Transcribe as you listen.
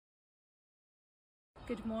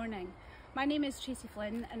Good morning. My name is Tracy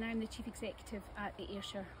Flynn and I'm the Chief Executive at the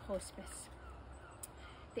Ayrshire Hospice.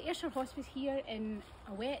 The Ayrshire Hospice here in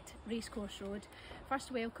a wet Racecourse Road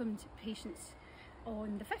first welcomed patients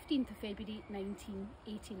on the 15th of February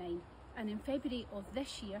 1989, and in February of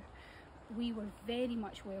this year we were very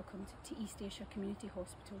much welcomed to East Ayrshire Community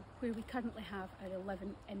Hospital, where we currently have our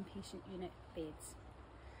 11 inpatient unit beds.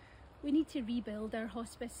 We need to rebuild our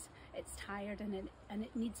hospice. It's tired and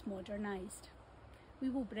it needs modernised. We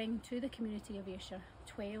will bring to the community of Ayrshire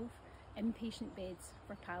 12 inpatient beds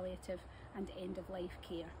for palliative and end-of-life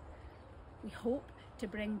care. We hope to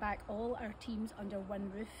bring back all our teams under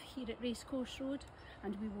one roof here at Racecourse Road,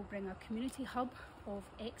 and we will bring a community hub of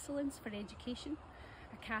excellence for education,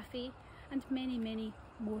 a cafe and many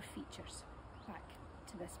more features back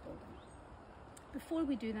to this building. Before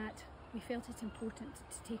we do that, we felt it important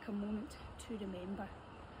to take a moment to remember.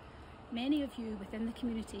 Many of you within the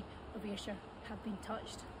community of Ayrshire have been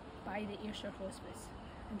touched by the Ayrshire Hospice,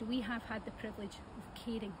 and we have had the privilege of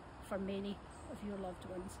caring for many of your loved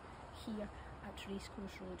ones here at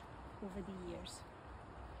Racecourse Road over the years.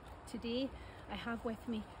 Today I have with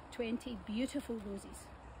me 20 beautiful roses,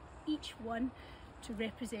 each one to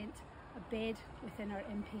represent a bed within our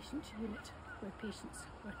inpatient unit where patients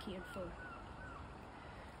were cared for.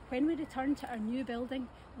 When we return to our new building,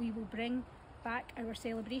 we will bring back our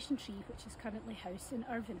celebration tree, which is currently housed in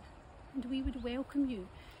Irvine, and we would welcome you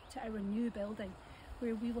to our new building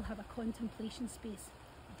where we will have a contemplation space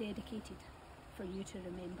dedicated for you to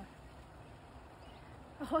remember.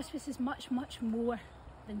 A hospice is much more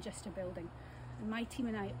than just a building, and my team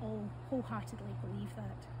and I all wholeheartedly believe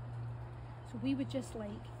that. So we would just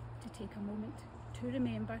like to take a moment to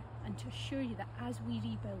remember and to assure you that as we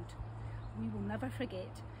rebuild, we will never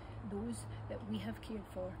forget those that we have cared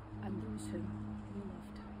for and those whom we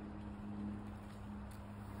loved.